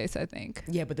Paradise, I think.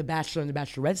 Yeah, but the Bachelor and the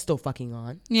Bachelorette's still fucking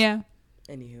on. Yeah.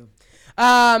 Anywho,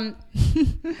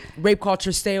 rape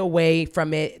culture, stay away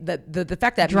from it. The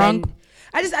fact that drunk.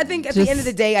 I think at the end of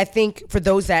the day, I think for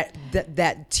those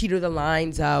that teeter the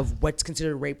lines of what's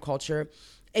considered rape culture,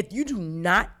 if you do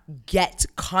not get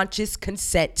conscious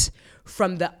consent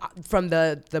from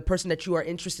the person that you are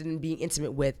interested in being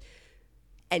intimate with,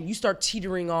 and you start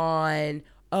teetering on,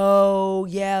 oh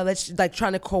yeah, let's like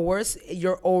trying to coerce,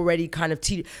 you're already kind of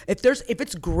if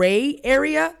it's gray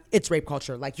area, it's rape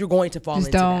culture. Like you're going to fall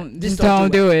into that. Just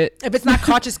don't do it. If it's not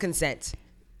conscious consent.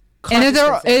 And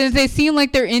if they seem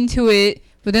like they're into it,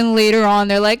 but then later on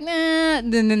they're like, nah,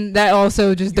 then that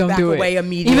also just don't do it. Away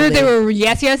immediately. Even if they were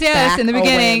yes in the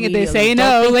beginning, if they say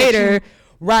no later.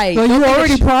 Right. But you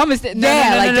already promised it. Don't do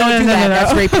that.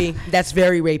 That's rapey. That's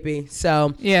very rapey.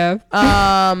 So yeah.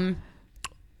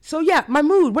 So yeah, my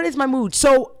mood. What is my mood?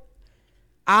 So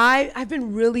I've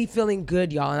been really feeling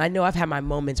good, y'all. And I know I've had my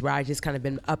moments where I just kind of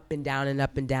been up and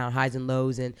down, highs and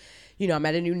lows. And, you know, I'm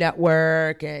at a new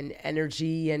network and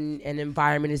energy and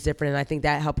environment is different. And I think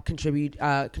that helped contribute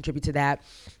to that.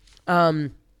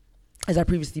 As I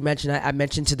previously mentioned, I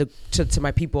mentioned to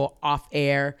my people off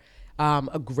air,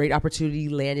 a great opportunity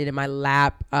landed in my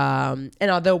lap. And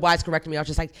although Wise corrected me, I was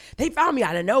just like, they found me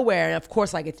out of nowhere. And of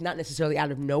course, like, it's not necessarily out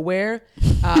of nowhere.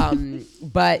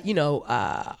 But you know,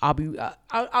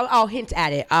 I'll hint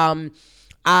at it.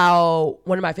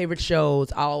 One of my favorite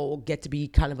shows, I'll get to be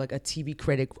kind of like a TV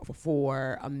critic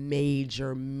for a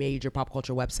major pop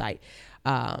culture website.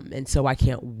 And so I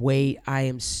can't wait. I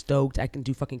am stoked. I can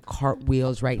do fucking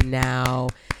cartwheels right now.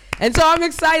 And so I'm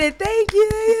excited. Thank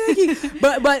you.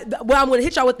 But I'm going to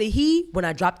hit y'all with the when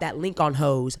I drop that link on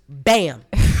Hose. Bam.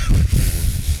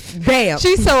 Bam.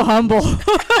 She's so humble.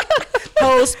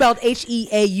 Hose spelled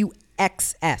HEAUXS.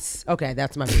 Okay,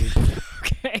 that's my mood.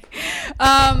 Okay.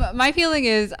 My feeling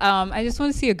is I just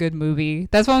want to see a good movie.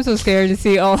 That's why I'm so scared to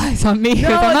see All Eyes on Me.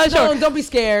 No, I'm not sure. Don't be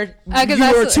scared. You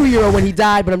were a 2-year-old when he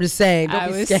died, but I'm just saying. I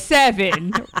was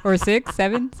 7 or 6,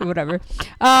 7, so whatever.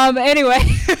 Anyway,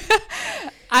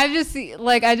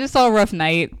 I just saw Rough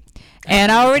Night,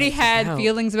 and I already had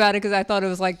feelings about it because I thought it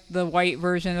was like the white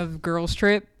version of Girls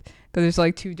Trip. because there's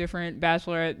like 2 different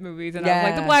Bachelorette movies, and I was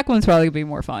like, the black one's probably gonna be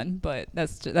more fun, but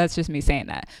that's just me saying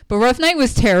that. But Rough Night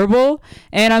was terrible,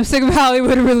 and I'm sick of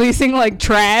Hollywood releasing like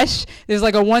trash. There's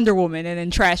like a Wonder Woman, and then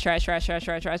trash.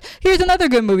 Here's another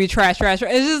good movie, trash. It's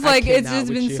just like it's just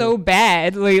been so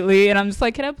bad lately, and I'm just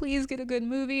like, can I please get a good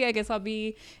movie? I guess I'll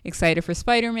be excited for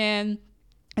Spider-Man.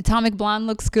 Atomic Blonde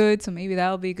looks good, so maybe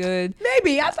that'll be good.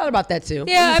 Maybe. I thought about that too.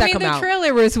 Yeah, I mean, the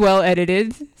trailer was well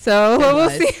edited, so we'll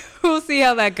see. We'll see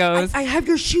how that goes. I have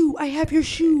your shoe.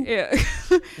 Yeah.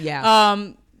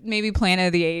 Yeah. Maybe Planet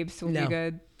of the Apes will be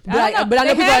good. But I know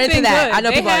people are into that.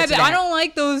 I don't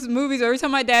like those movies. Every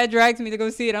time my dad drags me to go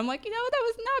see it, I'm like, that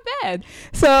was not bad.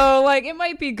 So, like, it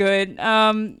might be good.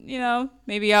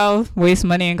 Maybe I'll waste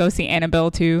money and go see Annabelle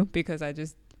 2 because I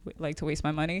just like to waste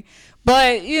my money.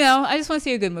 But, I just want to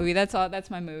see a good movie. That's all.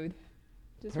 That's my mood.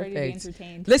 Just ready to be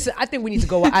entertained. Listen, I think we need to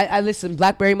go. I listen.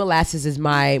 Blackberry Molasses is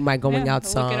my going out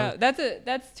song. Look it up.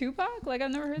 That's Tupac. Like, I've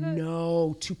never heard that.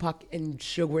 No, Tupac and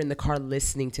Suge were in the car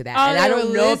listening to that, and I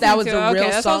don't know if that was a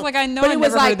real song. Sounds like I know. But it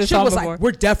was like Suge was like,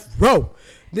 "We're Death Row,"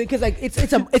 because like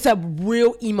it's a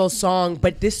real emo song.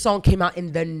 But this song came out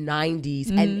in the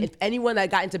 '90s, and if anyone that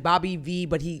got into Bobby V,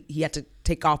 but he had to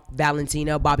take off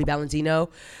Bobby Valentino.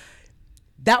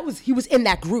 He was in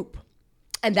that group.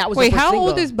 And that was wait, how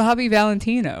old is Bobby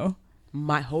Valentino?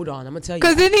 Hold on, I'm gonna tell you.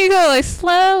 Because then he go like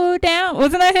slow down.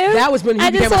 Wasn't that him? That was when he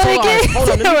became a solo artist.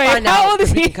 Hold on, let me find out. How old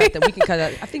is he? We can cut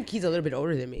that. I think he's a little bit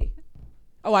older than me.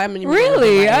 Oh, I haven't even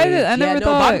really. I never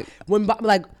thought.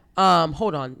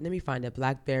 Hold on, let me find it.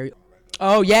 Blackberry.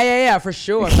 Oh yeah, for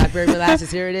sure. Blackberry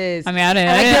Molasses. Here it is. I mean, I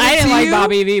didn't like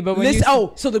Bobby V, but when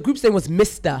so the group's name was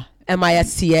Mista,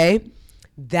 Mista.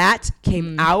 That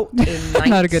came out in 19.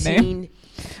 Not a good name.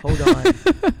 Hold on.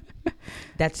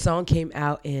 That song came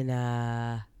out in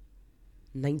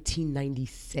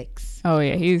 1996. Oh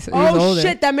yeah, he's older. Oh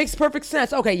shit, that makes perfect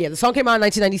sense. Okay, yeah, the song came out in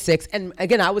 1996, and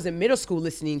again, I was in middle school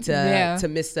listening to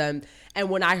Mista, and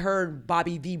when I heard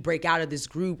Bobby V break out of this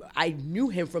group, I knew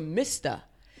him from Mista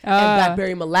and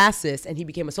Blackberry Molasses, and he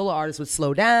became a solo artist with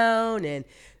Slow Down and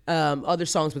other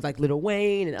songs with like Lil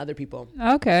Wayne and other people.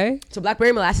 Okay. So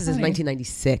Blackberry Molasses is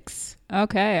 1996.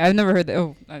 Okay, I've never heard that.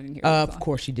 Oh, I didn't hear that Of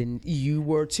course you didn't. You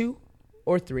were 2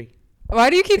 or 3. Why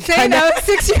do you keep saying that? I was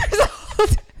 6 years old.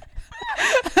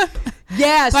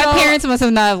 Yeah, my parents must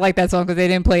have not liked that song because they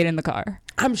didn't play it in the car.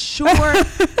 I'm sure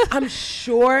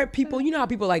people, you know how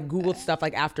people like Googled stuff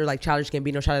like after like Childish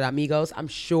Gambino shouted out Amigos. I'm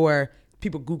sure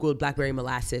people Googled Blackberry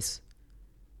Molasses.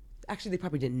 Actually, they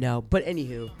probably didn't know. But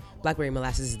anywho, Blackberry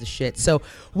Molasses is the shit. So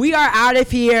we are out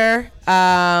of here.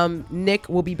 Nick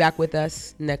will be back with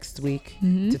us next week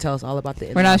to tell us all about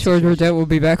the. We're not sure Georgette will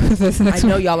be back with us next week. I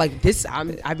know y'all like this.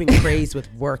 I've been crazed with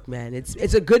work, man.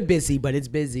 It's a good busy, but it's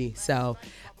busy. So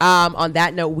on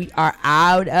that note, we are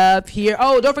out of here.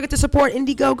 Oh, don't forget to support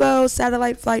Indiegogo,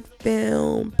 Satellite Flight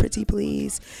Film, pretty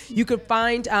please. You can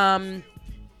find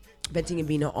Venting and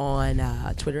Vino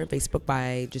on Twitter and Facebook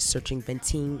by just searching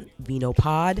Venting Vino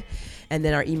Pod. And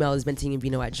then our email is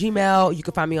ventingandvino@gmail.com. You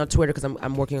can find me on Twitter because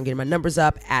I'm working on getting my numbers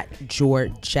up at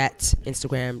Georgette,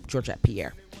 Instagram, Georgette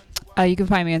Pierre. You can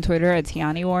find me on Twitter at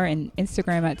Tiani War and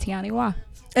Instagram at Tiani Wa.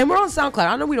 And we're on SoundCloud.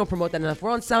 I know we don't promote that enough.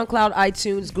 We're on SoundCloud,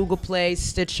 iTunes, Google Play,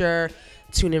 Stitcher,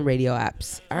 TuneIn radio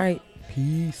apps. All right.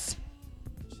 Peace.